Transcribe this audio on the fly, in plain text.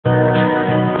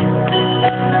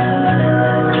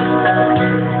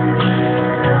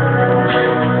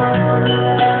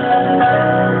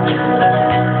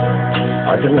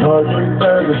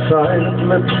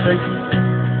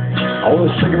one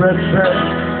cigarette set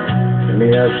in the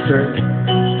ashtray,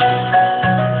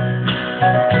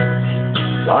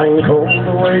 lying cold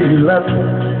the way you left me,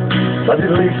 but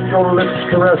at least your lips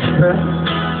caressed it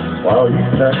while you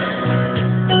slept.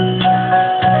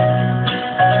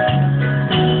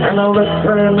 And I left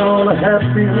her on a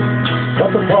happy,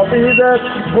 but the coffee that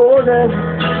she poured in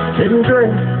didn't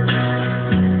drink.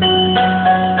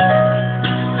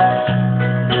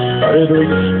 But at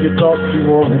least you thought you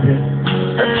wanted it,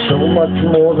 and so much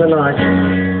more than I can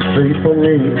see for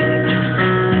me.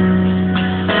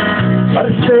 But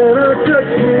it's been a good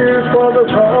year for the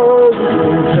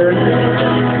roses.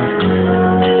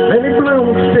 Many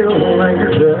blooms still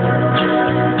linger there.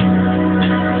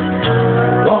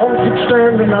 Long to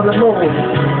stand another moment.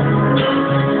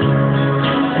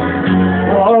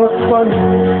 Oh, it's funny,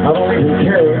 I don't even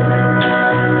care.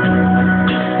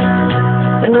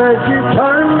 And as you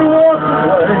turn to walk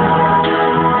away,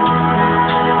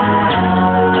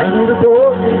 and the door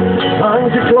behind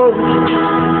you close,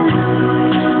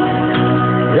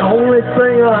 the only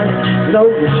thing I know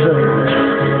to say,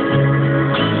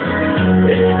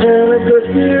 it's been a good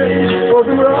year for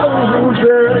the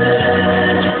roses.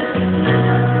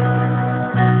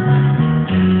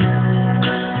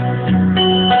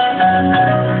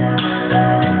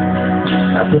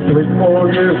 After 3 more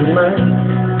years of marriage,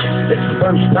 it's the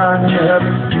first time you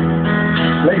haven't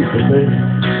made for me.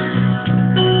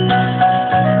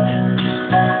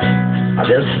 I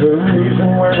guess the reason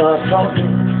we're not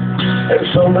talking, there's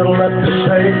so little left to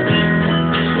say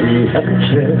we haven't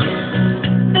said.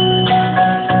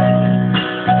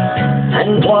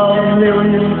 And while a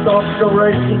million thoughts are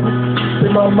racing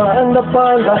in my mind, I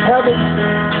find I haven't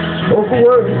spoken a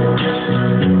word.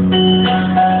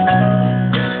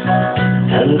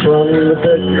 And from the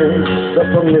bedroom, the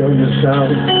familiar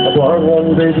sound of our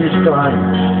one baby's cry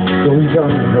goes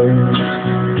unheard.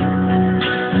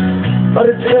 But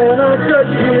it's been a good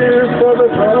year for the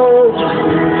roses.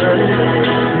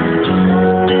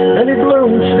 Many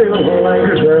blooms still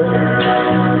linger there.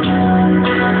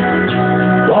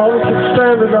 Long to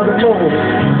stand another moment.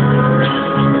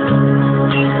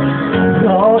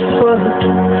 No, it's funny,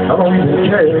 I don't even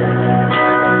care.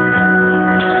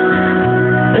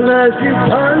 And as you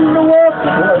turn to walk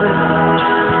away,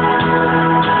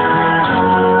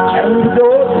 and the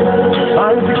door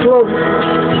finds you closed,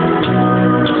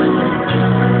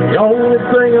 the only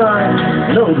thing I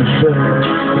know to say,